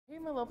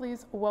my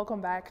lovelies, welcome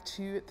back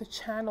to the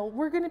channel.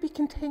 We're going to be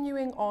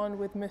continuing on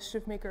with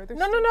Mischief Maker.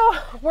 No,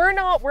 we're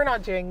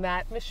not doing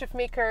that. Mischief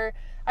Maker,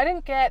 I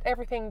didn't get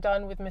everything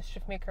done with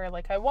Mischief Maker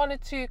like I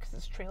wanted to because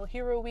it's Trail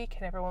Hero Week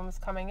and everyone was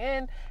coming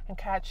in and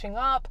catching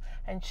up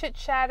and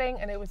chit-chatting,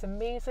 and it was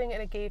amazing,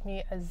 and it gave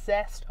me a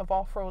zest of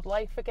off-road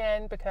life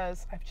again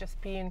because I've just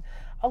been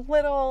a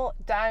little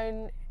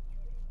down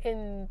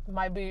in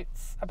my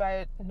boots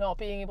about not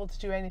being able to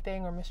do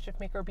anything, or Mischief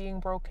Maker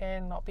being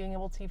broken, not being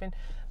able to even,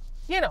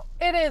 you know,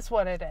 it is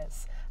what it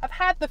is. I've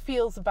had the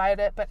feels about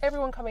it, but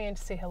everyone coming in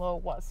to say hello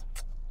was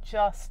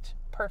just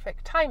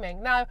perfect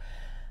timing. Now,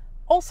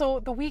 also,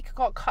 the week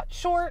got cut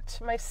short.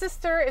 My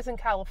sister is in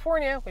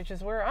California, which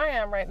is where I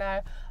am right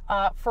now,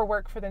 for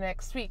work for the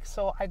next week.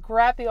 So I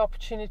grabbed the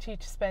opportunity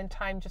to spend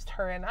time just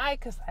her and I,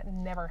 because that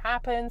never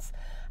happens.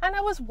 And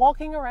I was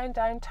walking around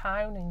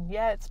downtown, and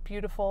yeah, it's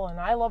beautiful, and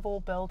I love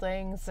old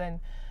buildings, and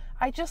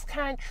I just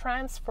can't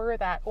transfer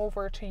that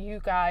over to you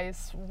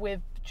guys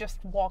with just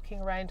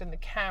walking around in the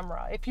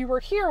camera. If you were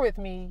here with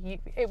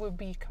me, it would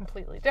be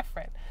completely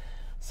different.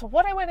 So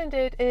what I went and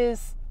did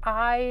is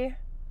I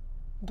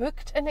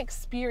booked an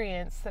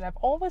experience that I've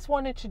always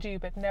wanted to do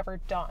but never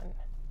done.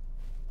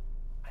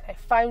 And I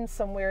found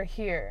somewhere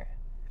here.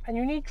 And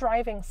you need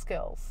driving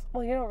skills.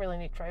 Well, you don't really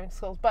need driving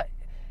skills, but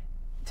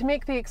to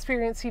make the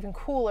experience even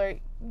cooler,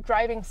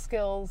 driving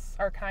skills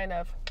are kind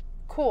of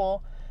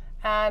cool.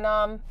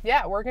 And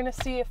yeah, we're gonna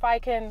see if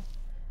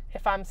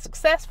I'm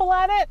successful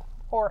at it,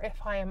 or if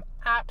I am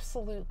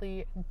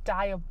absolutely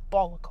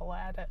diabolical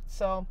at it.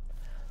 So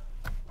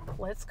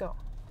let's go.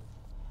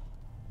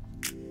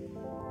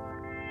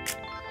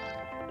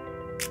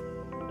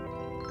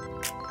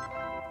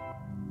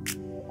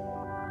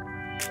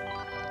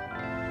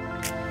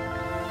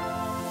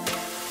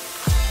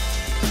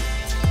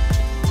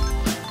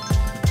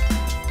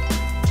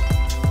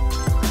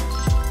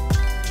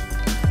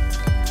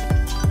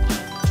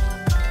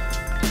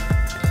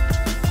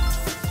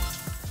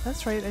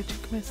 That's right, I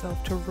took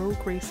myself to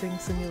Rogue Racing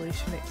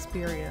Simulation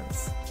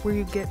Experience, where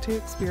you get to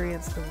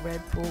experience the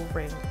Red Bull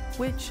Ring,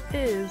 which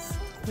is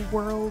a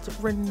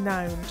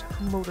world-renowned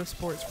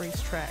motorsports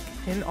racetrack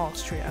in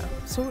Austria.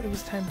 So it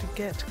was time to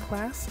get to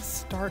class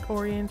start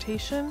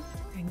orientation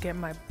and get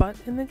my butt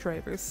in the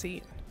driver's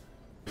seat.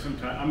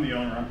 I'm the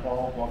owner, I'm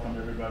Paul, welcome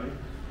everybody.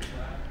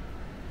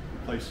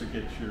 A place to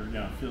get your,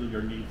 feel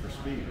your need for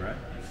speed, right?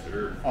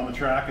 Sure. On the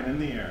track and in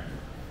the air.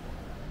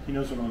 He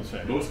knows what I'm going to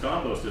say. Most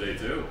combos today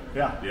too.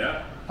 Yeah.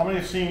 Yeah. How many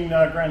have seen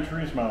Gran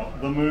Turismo,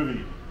 the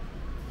movie?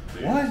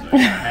 What?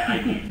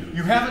 I need to.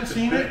 You haven't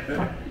seen it?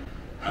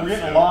 We're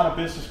getting a lot of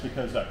business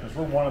because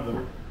we're one of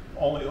the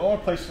only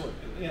places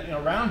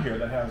around here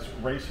that has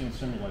racing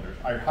simulators.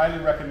 I highly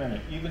recommend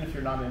it, even if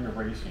you're not into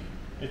racing.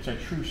 It's a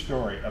true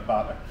story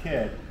about a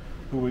kid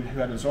who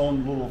had his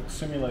own little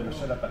simulator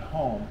set up at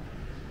home.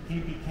 He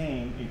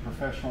became a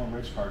professional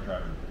race car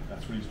driver.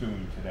 That's what he's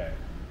doing today.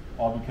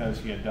 All because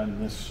he had done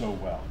this so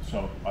well.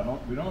 So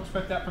we don't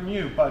expect that from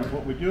you, but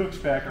what we do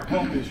expect or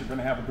hope is you're going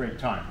to have a great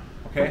time.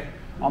 Okay?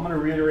 I'm going to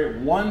reiterate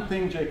one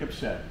thing Jacob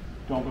said: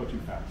 don't go too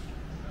fast,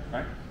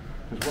 right?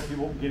 Because what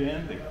people get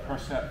in, they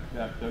press the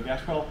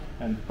gas pedal,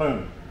 and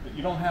boom. But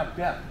you don't have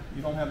depth.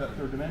 You don't have that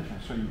third dimension,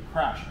 so you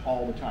crash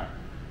all the time.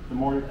 The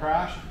more you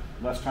crash,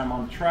 less time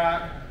on the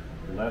track,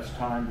 less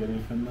time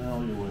getting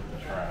familiar with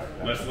the track.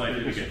 Less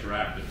likely to get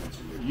drafted.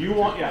 You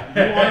want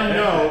to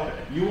know,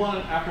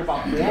 after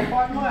about 4 or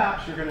 5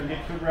 laps, you're going to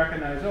get to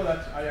recognize, oh,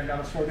 I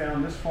got to slow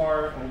down this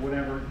far or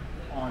whatever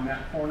on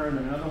that corner, and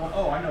then another one,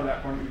 oh, I know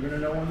that corner. You're going to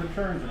know when the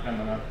turns are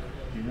coming up.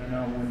 You're going to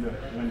know when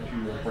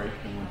to brake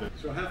and when to.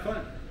 So have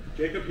fun.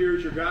 Jacob here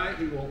is your guy.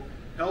 He will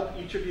help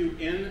each of you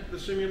in the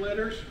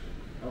simulators,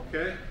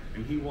 okay?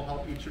 And he will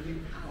help each of you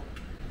out.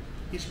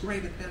 He's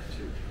great at that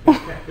too.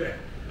 Okay.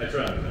 I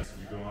tried it.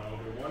 You go on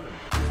over to one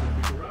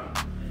and people around.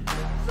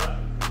 So,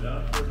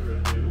 without further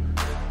ado.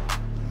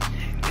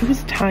 It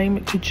was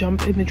time to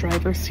jump in the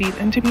driver's seat,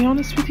 and to be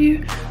honest with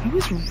you, I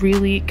was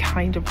really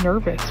kind of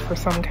nervous for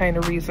some kind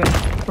of reason.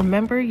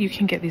 Remember, you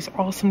can get these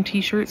awesome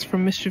t-shirts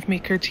from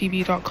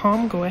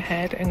mischiefmakertv.com. Go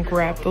ahead and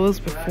grab those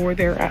before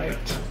they're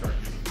out.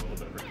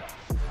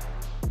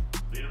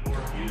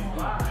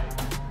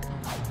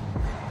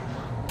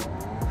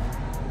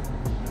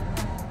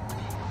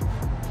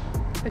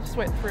 I just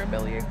went through a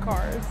million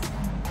cars.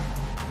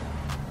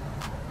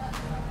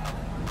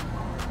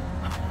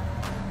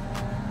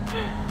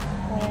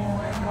 Oh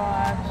my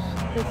gosh,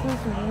 this is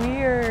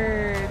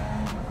weird.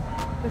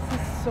 This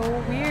is so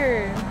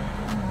weird.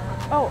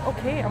 Oh,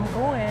 okay, I'm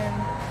going.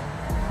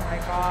 Oh my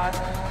gosh.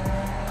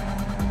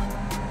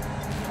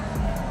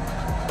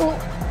 Oh.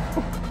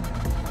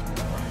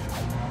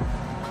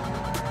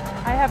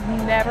 I have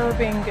never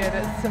been good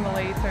at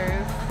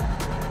simulators.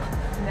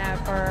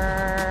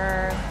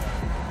 Never.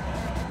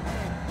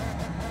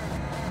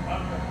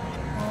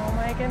 Oh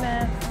my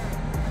goodness.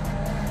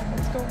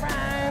 Let's go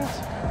round.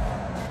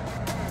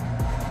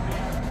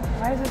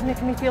 Why is this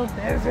making me feel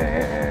dizzy?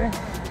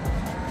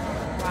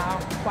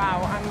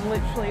 Wow, I'm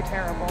literally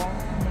terrible.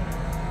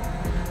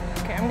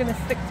 Okay, I'm gonna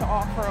stick to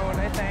off-road,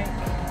 I think.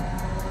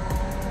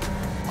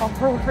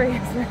 off-road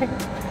racing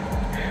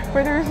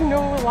where there's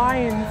no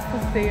lines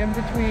to stay in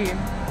between.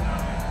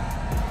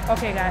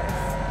 Okay guys,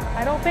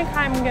 I don't think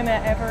I'm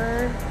gonna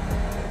ever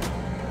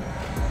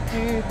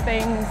do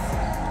things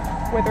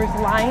where there's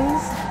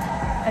lines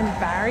and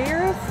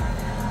barriers,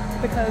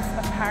 because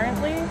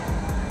apparently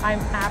I'm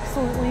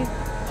absolutely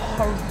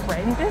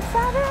horrendous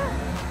at it,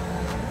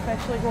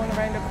 especially going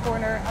around a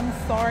corner. I'm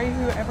sorry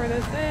whoever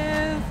this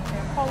is, I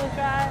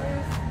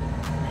apologize.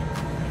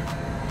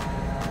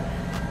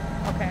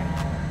 Okay,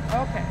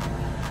 okay.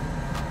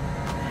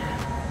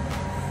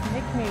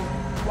 Make me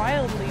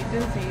wildly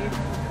dizzy.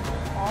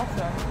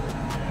 Awesome.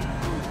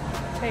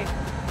 Hey.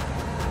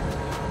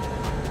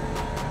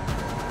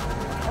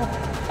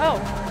 Oh,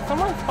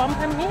 someone's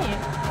bumping me.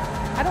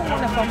 I don't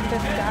want to bump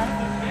this guy.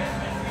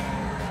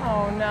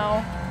 Oh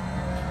no.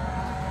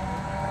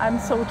 I'm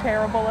so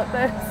terrible at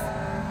this.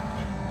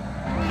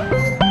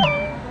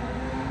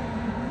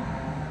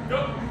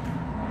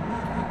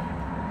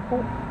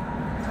 Oh.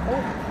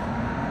 Oh.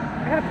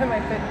 I gotta put my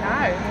foot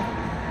down.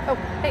 Oh,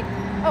 hey.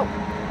 Oh.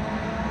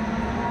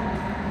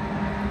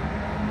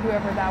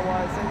 Whoever that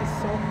was, it was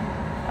so...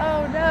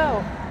 Oh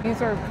no.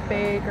 These are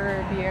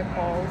bigger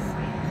vehicles,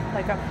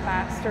 like a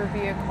faster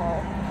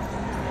vehicle.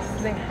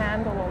 So they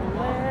handle a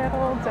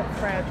little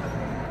different.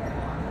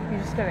 You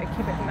just gotta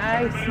keep it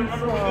nice and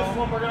slow. Remember with this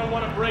one, we're gonna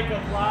want to brake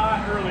a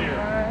lot earlier.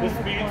 The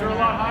speeds are a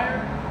lot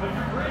higher, but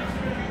your brakes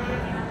are gonna be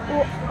better than your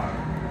brakes are.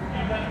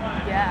 Keep that in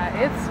mind. Yeah,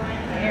 it's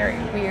very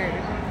weird.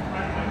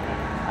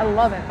 I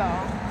love it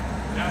though.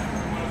 Yeah.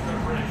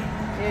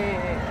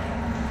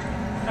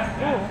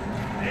 Ooh.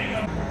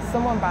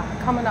 Someone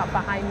coming up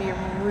behind me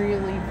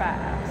really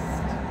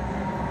fast,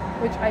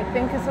 which I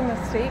think is a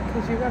mistake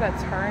because you got a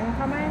turn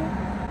coming.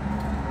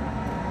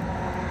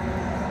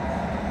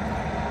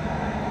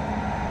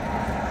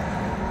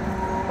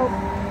 Oh,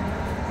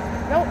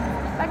 no,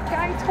 that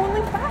guy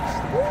totally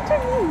bashed into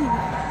me.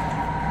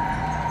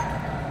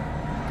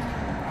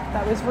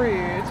 That was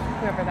rude,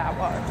 whoever that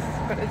was,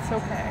 but it's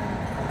okay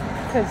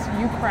because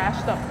you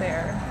crashed up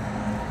there.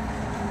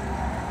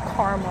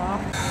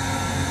 Karma.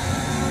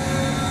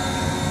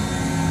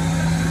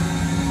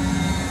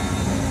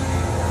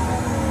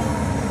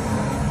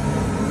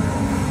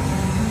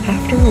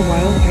 After a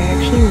while, I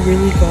actually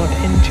really got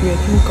into it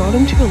and got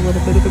into a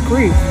little bit of a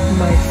groove.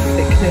 My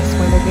sickness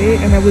went away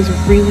and I was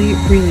really,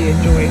 really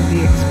enjoying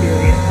the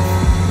experience.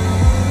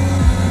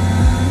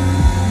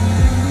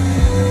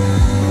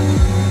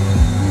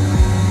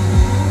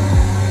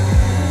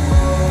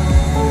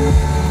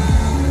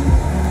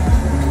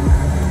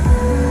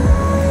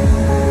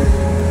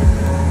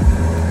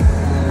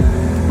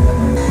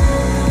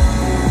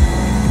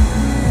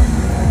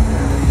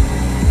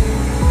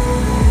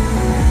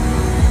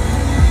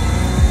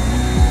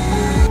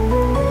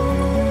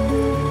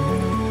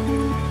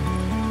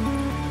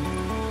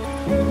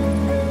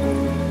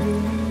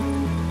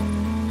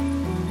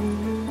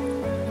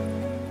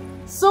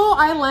 So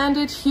I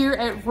landed here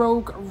at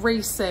Rogue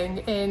Racing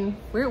in,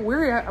 where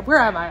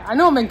am I? I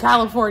know I'm in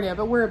California,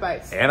 but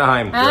whereabouts?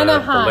 Anaheim,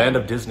 Anaheim. the land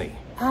of Disney.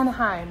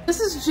 Anaheim. This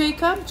is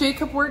Jacob.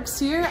 Jacob works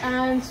here,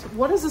 and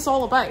what is this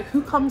all about?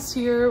 Who comes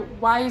here?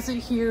 Why is it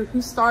here?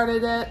 Who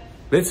started it?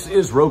 This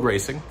is Rogue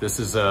Racing. This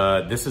is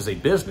a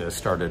business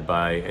started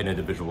by an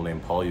individual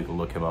named Paul. You can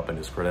look him up in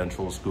his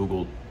credentials.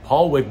 Google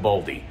Paul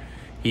Wigbaldi.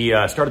 He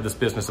started this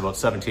business about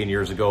 17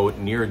 years ago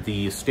near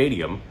the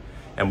stadium,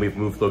 and we've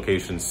moved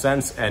locations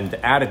since and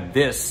added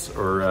this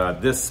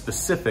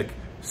specific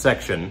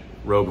section,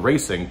 Rogue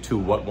Racing, to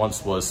what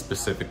once was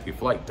specifically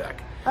flight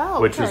deck,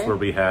 which is where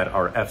we had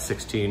our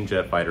F-16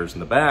 jet fighters in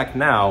the back.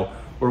 Now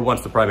we're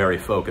once the primary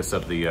focus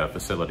of the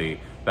facility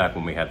back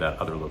when we had that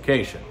other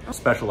location.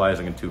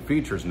 Specializing in two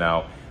features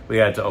now, we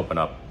had to open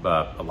up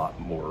a lot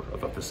more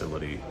of a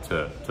facility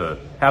to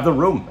have the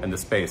room and the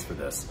space for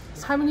this.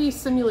 How many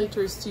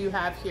simulators do you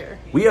have here?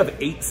 We have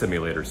 8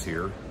 simulators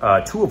here,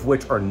 2 of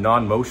which are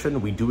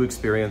non-motion. We do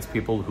experience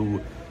people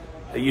who,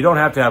 you don't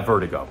have to have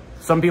vertigo.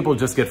 Some people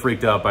just get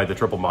freaked out by the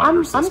triple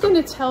monitor system. I'm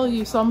going to tell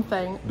you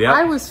something. Yep.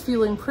 I was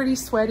feeling pretty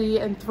sweaty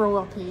and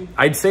throw-uppy.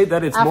 I'd say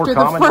that it's more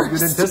common than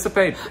you'd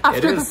anticipate.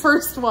 After the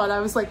first one, I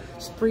was like,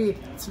 just breathe.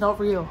 It's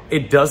not real.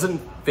 It doesn't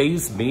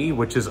faze me,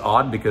 which is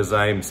odd because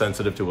I'm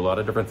sensitive to a lot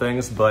of different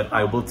things, but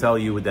I will tell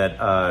you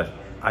that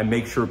I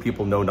make sure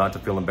people know not to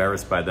feel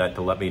embarrassed by that,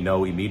 to let me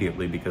know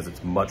immediately, because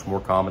it's much more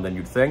common than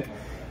you'd think.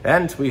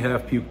 And we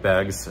have puke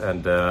bags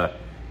and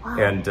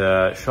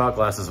shot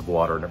glasses of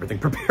water and everything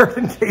prepared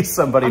in case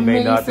somebody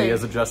may not be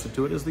as adjusted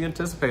to it as they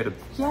anticipated.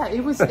 Yeah,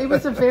 it was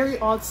a very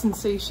odd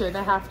sensation,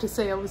 I have to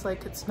say. I was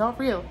like, it's not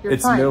real. You're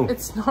fine. New.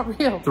 It's not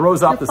real.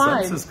 Throws off the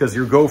senses, because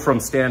you go from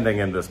standing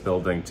in this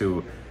building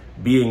to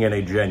being in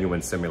a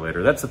genuine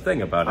simulator. That's the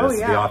thing about it,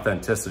 the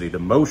authenticity. The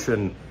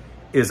motion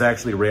is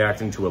actually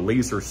reacting to a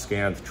laser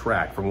scanned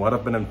track. From what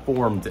I've been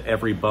informed,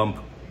 every bump,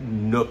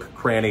 nook,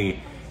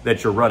 cranny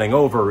that you're running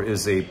over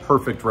is a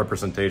perfect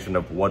representation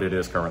of what it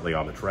is currently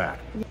on the track.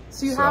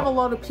 So you have a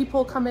lot of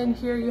people come in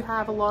here, you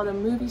have a lot of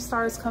movie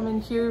stars come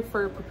in here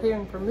for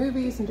preparing for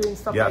movies and doing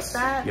stuff like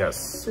that. Yes.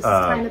 This is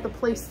kind of the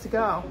place to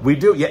go. We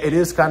do, yeah, it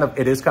is kind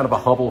of a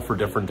hubble for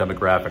different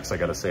demographics. I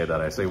gotta say that.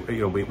 I say,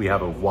 you know, we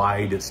have a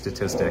wide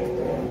statistic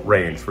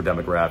range for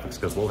demographics,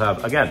 because we'll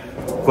have, again,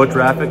 foot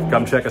traffic.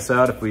 Come check us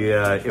out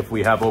if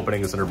we have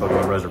openings in our booking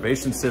and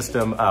reservation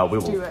system. We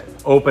will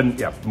open,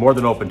 more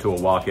than open to a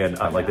walk-in.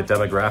 Like the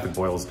demographic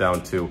boils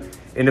down to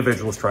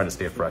individuals trying to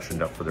stay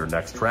freshened up for their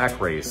next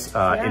track race,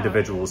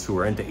 individuals who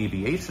are into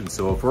aviation.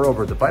 So if we're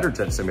over at the fighter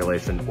jet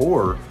simulation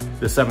or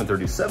the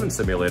 737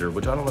 simulator,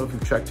 which I don't know if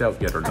you've checked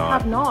out yet or not. I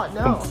have not,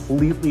 no.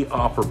 Completely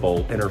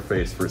operable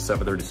interface for a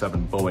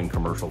 737 Boeing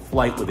commercial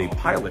flight with a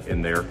pilot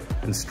in there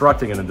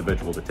instructing an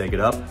individual to take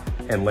it up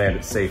and land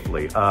it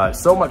safely.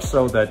 So much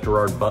so that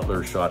Gerard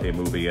Butler shot a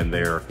movie in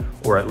there,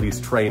 or at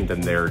least trained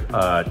in there,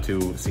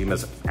 to seem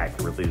as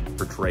accurately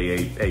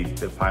portray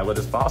a pilot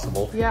as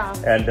possible. Yeah.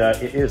 And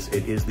it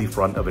is the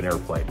front of an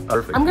airplane.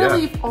 Perfect. I'm gonna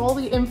leave all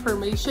the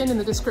information in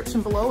the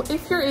description below.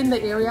 If you're in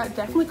the area,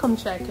 definitely come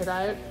check it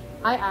out.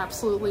 I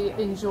absolutely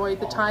enjoyed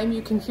the time.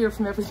 You can hear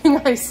from everything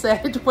I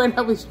said when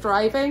I was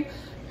driving.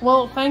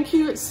 Well, thank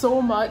you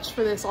so much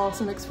for this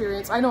awesome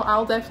experience. I know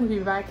I'll definitely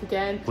be back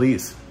again.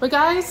 Please. But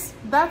guys,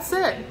 that's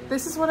it.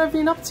 This is what I've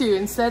been up to.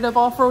 Instead of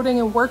off-roading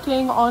and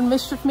working on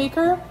Mischief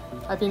Maker,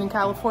 I've been in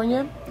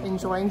California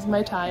enjoying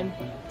my time.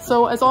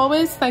 So as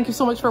always, thank you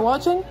so much for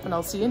watching, and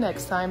I'll see you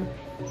next time.